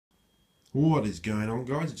What is going on,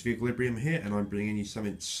 guys? It's Equilibrium here, and I'm bringing you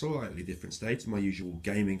something slightly different today to my usual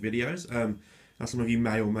gaming videos. As some of you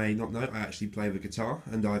may or may not know, I actually play the guitar,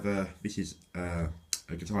 and this is a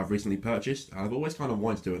guitar I've recently purchased. I've always kind of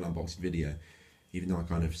wanted to do an unboxing video, even though I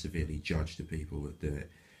kind of severely judge the people that do it.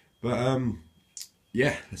 But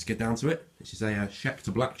yeah, let's get down to it. This is a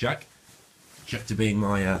Schecter Blackjack. Schecter being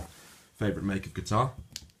my favourite make of guitar,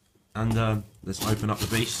 and let's open up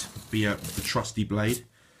the beast, the trusty blade.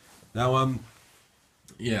 Now,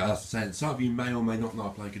 yeah, as I said, some of you may or may not know I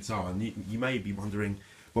play guitar, and you may be wondering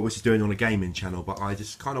what this is doing on a gaming channel, but I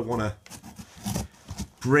just kind of want to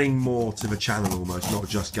bring more to the channel almost, not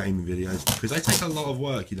just gaming videos, because they take a lot of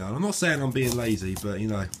work, you know. And I'm not saying I'm being lazy, but, you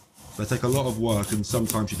know, they take a lot of work, and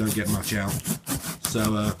sometimes you don't get much out. So,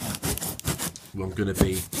 well, I'm going to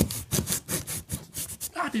be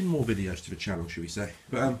adding more videos to the channel, should we say.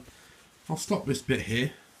 But I'll stop this bit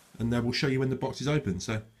here, and we'll show you when the box is open,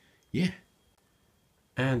 so... yeah,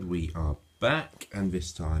 and we are back, and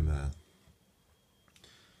this time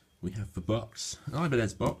we have the box, an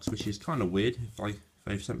Ibanez box, which is kind of weird. If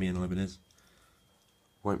they've sent me an Ibanez,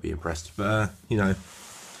 won't be impressed. But you know,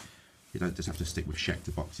 you don't just have to stick with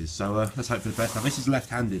Schecter boxes. So let's hope for the best. Now this is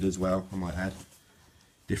left-handed as well, I might add.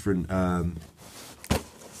 Different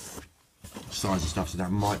size of stuff, so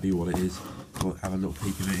that might be what it is. We'll have a little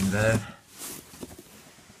peek of it in there,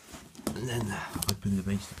 and then open the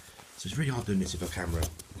beast. So it's really hard doing this with a camera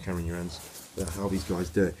in your hands. That's how these guys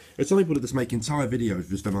do it. There's some people that just make entire videos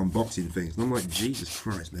just them unboxing things, and I'm like, Jesus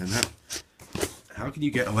Christ, man, how can you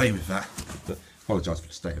get away with that? But apologise for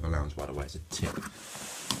the state of the lounge, by the way, it's a tip.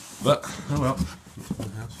 But oh well.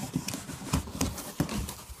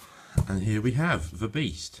 And here we have the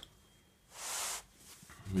beast.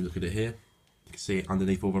 Let me look at it here. You can see it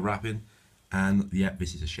underneath all the wrapping, and yeah,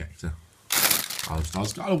 this is a Schecter. I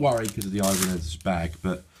was kind of worried because of the Ibanez bag,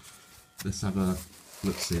 but let's have a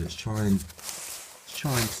look. See, let's try and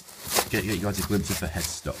get you guys a glimpse of the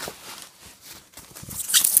headstock.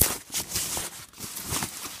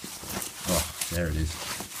 Oh, there it is.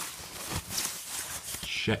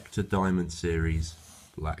 Schecter Diamond Series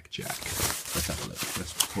Blackjack. Let's have a look.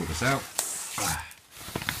 Let's pull this out.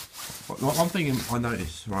 One thing I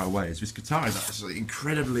noticed right away is this guitar is actually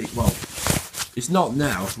incredibly well. It's not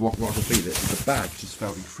now. What I can feel it. The bag just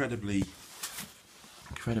felt incredibly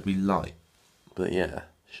light. But yeah,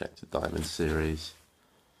 Schecter Diamond Series,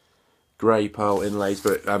 grey pearl inlays.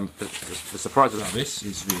 But the surprise about this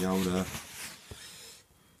is the old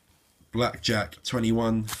blackjack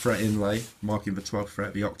 21 fret inlay, marking the 12th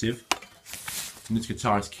fret, the octave. And this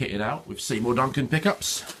guitar is kitted out with Seymour Duncan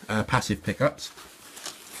pickups, passive pickups,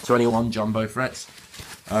 21 jumbo frets.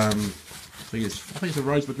 I think it's a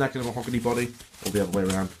rosewood neck and a mahogany body, or the other way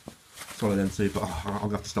around. It's one of them two, but I'm going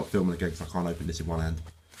to have to stop filming again because I can't open this in one hand.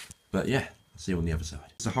 But yeah, I'll see you on the other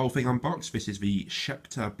side. It's the whole thing unboxed. This is the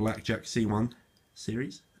Schecter Blackjack C-1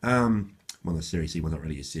 series. Well, the series C1 not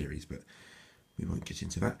really a series, but we won't get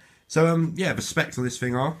into that. So yeah, the specs on this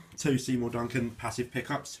thing are 2 Seymour Duncan passive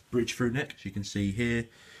pickups, bridge through neck, as you can see here.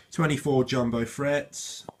 24 jumbo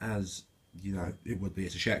frets, as you know it would be.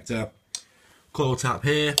 It's a Schecter. Coil tap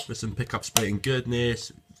here with some pickup splitting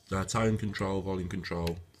goodness, tone control, volume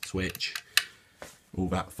control, switch, all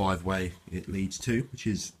that 5-way it leads to, which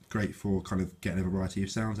is great for kind of getting a variety of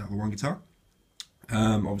sounds out of one guitar.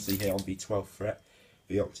 Obviously here on the 12th fret,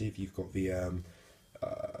 the octave, you've got the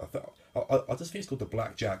I just think it's called the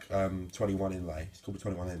Blackjack 21 inlay. It's called the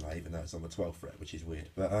 21 inlay, even though it's on the 12th fret, which is weird.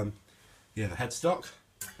 But yeah, the headstock,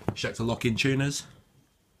 Schecter lock-in tuners.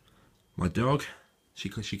 My dog, she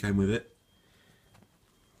came with it.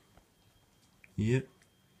 Yeah,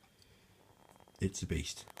 it's a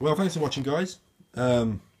beast. Well, thanks for watching, guys.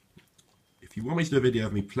 If you want me to do a video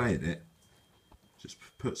of me playing it, just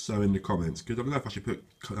put so in the comments, because I don't know if I should put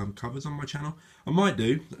covers on my channel. I might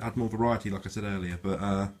do, add more variety like I said earlier,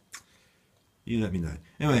 but you let me know.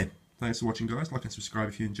 Anyway, thanks for watching, guys. Like and subscribe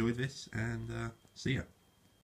if you enjoyed this, and see ya.